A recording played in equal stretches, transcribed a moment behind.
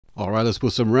Alright, let's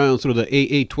put some rounds through the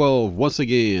AA-12 once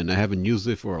again. I haven't used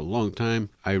it for a long time.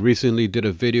 I recently did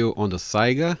a video on the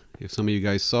Saiga, if some of you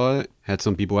guys saw it. Had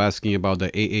some people asking about the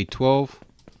AA-12.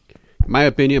 In my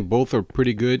opinion, both are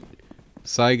pretty good.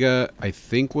 Saiga, I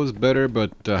think, was better,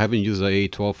 but I haven't used the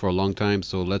AA-12 for a long time,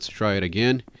 so let's try it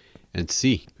again and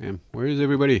see. Man, where is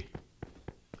everybody?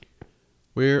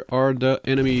 Where are the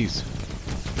enemies?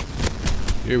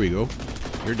 Here we go.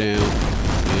 You're down.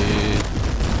 And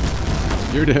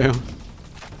you're down.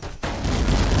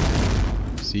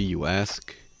 See, you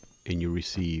ask and you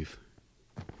receive.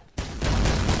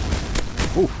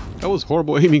 Oof, that was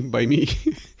horrible aiming by me.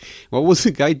 What was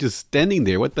the guy just standing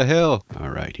there? What the hell?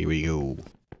 Alright, here we go.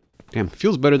 Damn,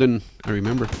 feels better than I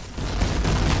remember.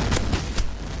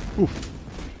 Oof.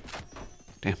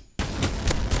 Damn.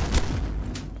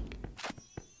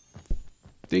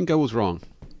 Think I was wrong.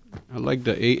 I like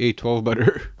the AA-12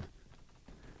 better.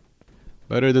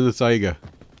 Better than the Saiga.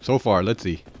 So far, let's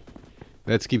see.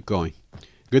 Let's keep going.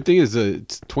 Good thing is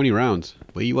it's 20 rounds.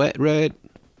 Where you at, Red?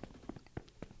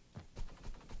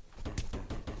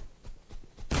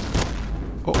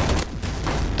 Oh.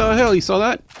 What the hell? You saw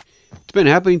that? It's been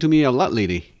happening to me a lot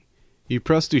lately. You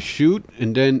press to shoot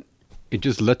and then it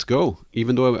just lets go.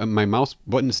 Even though my mouse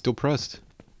button is still pressed.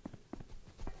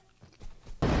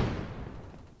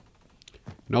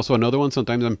 And also another one,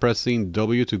 sometimes I'm pressing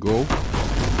W to go.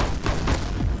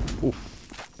 Oof.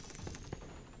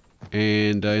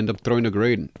 And I end up throwing the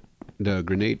grenade.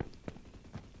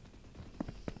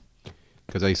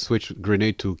 Because I switched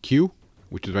grenade to Q,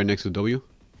 which is right next to W.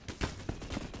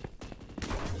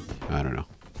 I don't know.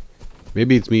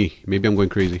 Maybe it's me. Maybe I'm going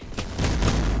crazy.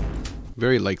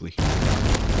 Very likely.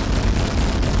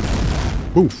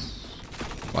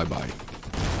 Poof. Bye-bye.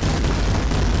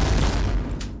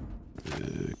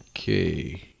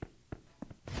 Okay.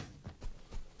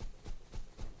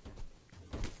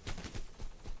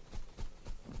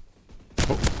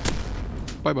 Oh.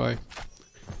 Bye-bye.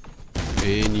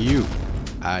 And you.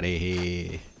 Out of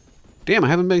here. Damn, I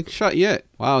haven't been shot yet.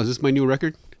 Wow, is this my new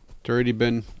record? It's already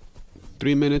been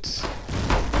 3 minutes.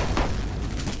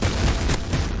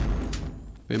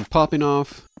 Been popping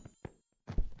off.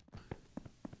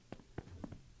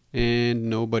 And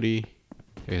nobody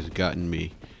has gotten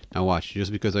me. Now watch,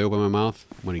 just because I open my mouth,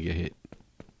 I'm gonna get hit.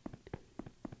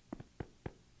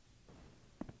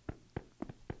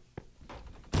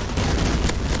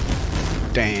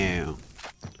 Damn.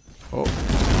 Oh.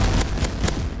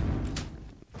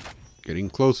 Getting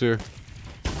closer.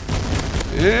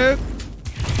 Yeah.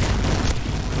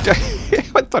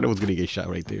 I thought I was gonna get shot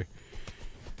right there.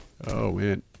 Oh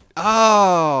man.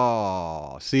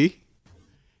 Oh, see?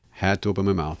 Had to open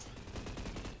my mouth.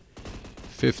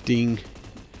 15.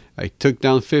 I took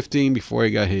down 15 before I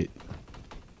got hit.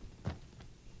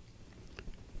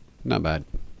 Not bad.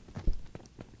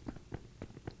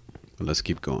 But let's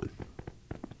keep going.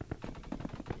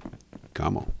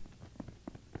 Come on.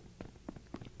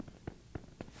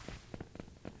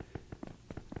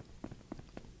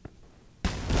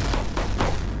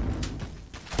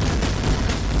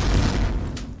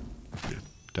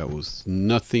 That was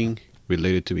nothing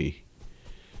related to me.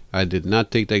 I did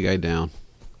not take that guy down.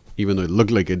 Even though it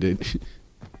looked like I did.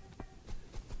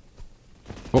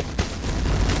 Oh.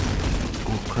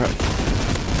 Oh crap.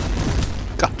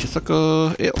 Gotcha,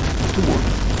 sucker. Ew. 2 more.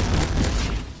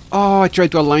 Oh, I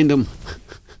tried to align them.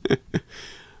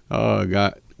 Oh, I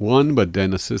got one, but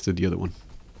then assisted the other one.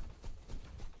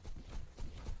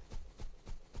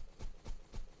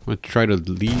 I'm gonna try to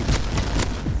leave.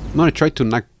 I'm gonna try to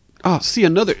knock. Oh, see,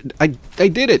 another. I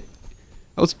did it.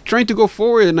 I was trying to go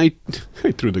forward and I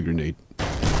threw the grenade.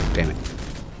 Damn it.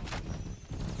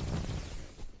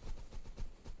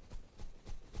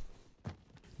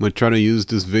 I'm gonna try to use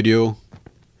this video,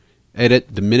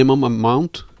 edit the minimum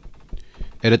amount,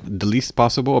 edit the least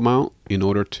possible amount in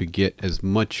order to get as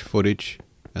much footage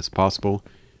as possible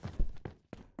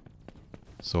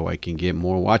so I can get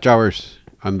more watch hours.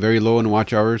 I'm very low in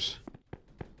watch hours.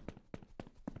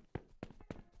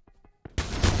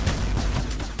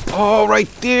 Oh, right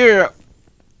there!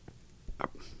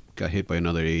 Got hit by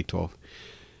another AA-12.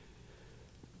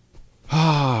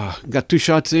 Ah, got 2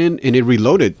 shots in and it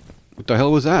reloaded. What the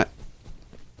hell was that?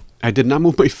 I did not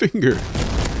move my finger.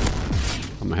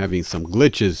 I'm having some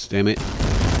glitches, damn it.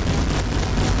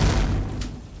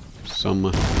 Some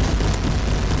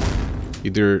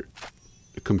either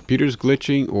the computer's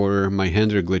glitching or my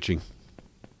hands are glitching.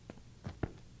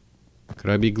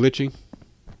 Could I be glitching?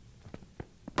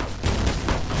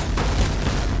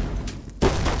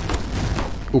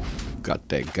 Oof, got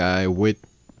that guy with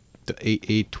the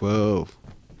AA-12.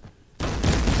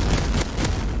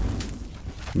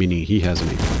 Meaning he has an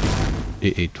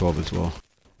AA-12 as well.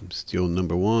 I'm still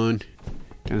number 1.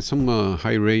 Got some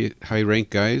high rank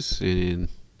guys, and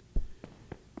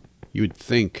you would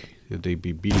think that they'd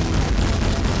be beating me.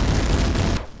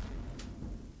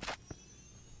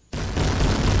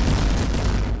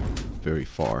 Very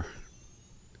far.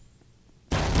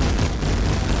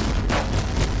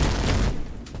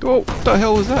 Oh, what the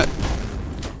hell was that?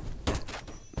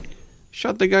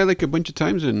 Shot the guy like a bunch of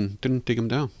times and didn't take him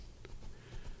down.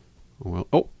 Oh well.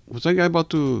 Oh, was that guy about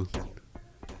to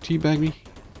teabag me?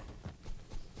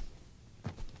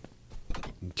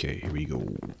 Okay, here we go.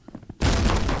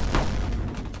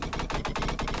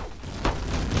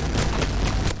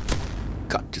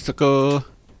 Gotcha, sucker.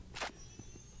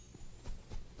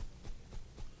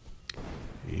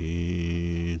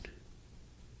 And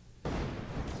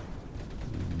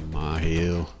my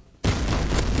hell.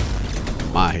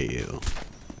 My hell.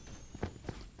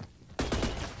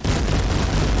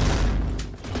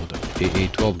 Oh, the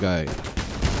AA-12 guy.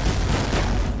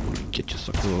 I'm gonna get you,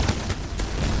 sucker.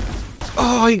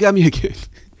 Oh, he got me again.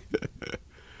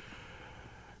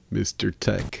 Mr.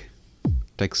 Tech.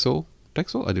 Texel?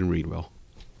 Texel? I didn't read well.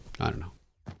 I don't know.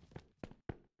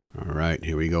 Alright,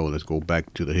 here we go. Let's go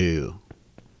back to the hill.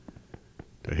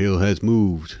 The hill has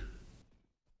moved.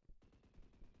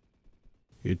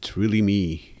 It's really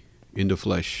me. In the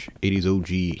flesh. 80s OG.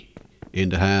 In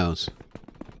the house.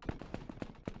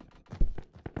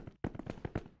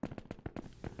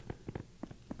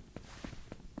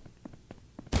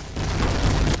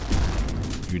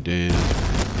 You damn.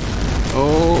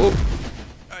 Oh!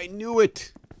 I knew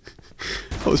it!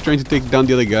 I was trying to take down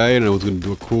the other guy and I was going to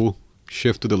do a cool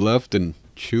shift to the left and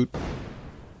shoot.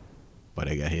 But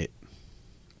I got hit.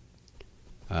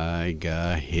 I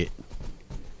got hit.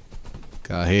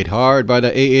 Got hit hard by the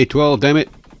AA-12, damn it!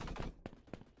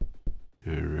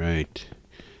 Alright.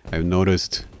 I've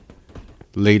noticed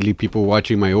lately people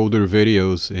watching my older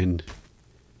videos and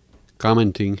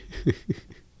commenting.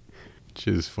 Which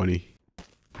is funny.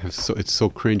 It's so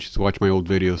cringe to watch my old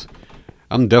videos.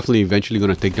 I'm definitely eventually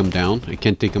gonna take them down. I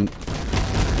can't take them.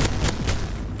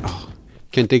 Oh,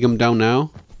 can't take them down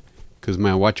now because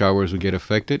my watch hours will get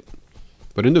affected.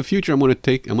 But in the future, I'm not gonna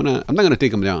take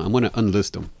them down. I'm gonna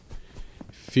unlist them.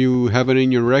 If you have it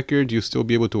in your record, you'll still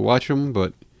be able to watch them.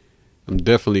 But I'm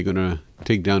definitely gonna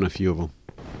take down a few of them.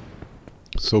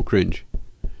 So cringe.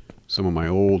 Some of my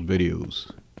old videos.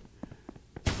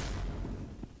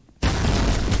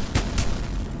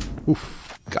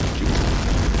 Oof, got you.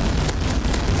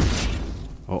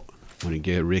 Oh, I'm gonna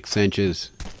get Rick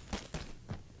Sanchez.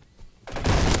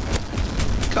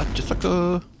 Gotcha,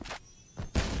 sucker.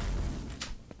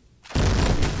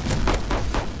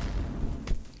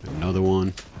 Another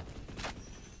one.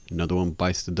 Another one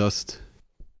bites the dust.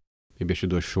 Maybe I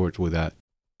should do a short with that.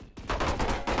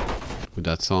 With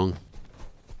that song.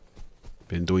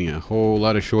 Been doing a whole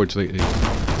lot of shorts lately.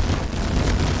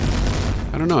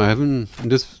 I don't know, I haven't,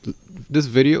 this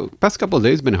video, past couple of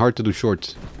days been hard to do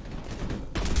shorts.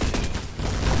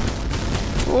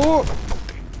 Oh!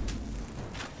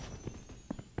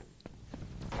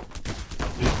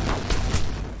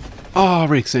 Oh,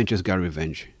 Rick Sanchez got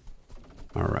revenge.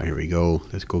 Alright, here we go.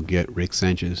 Let's go get Rick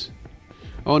Sanchez.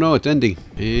 Oh no, it's ending.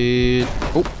 And,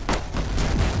 oh!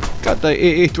 Got the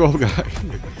AA-12 guy.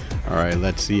 Alright,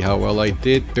 let's see how well I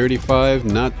did. 35,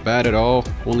 not bad at all.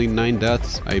 Only 9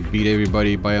 deaths. I beat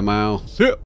everybody by a mile.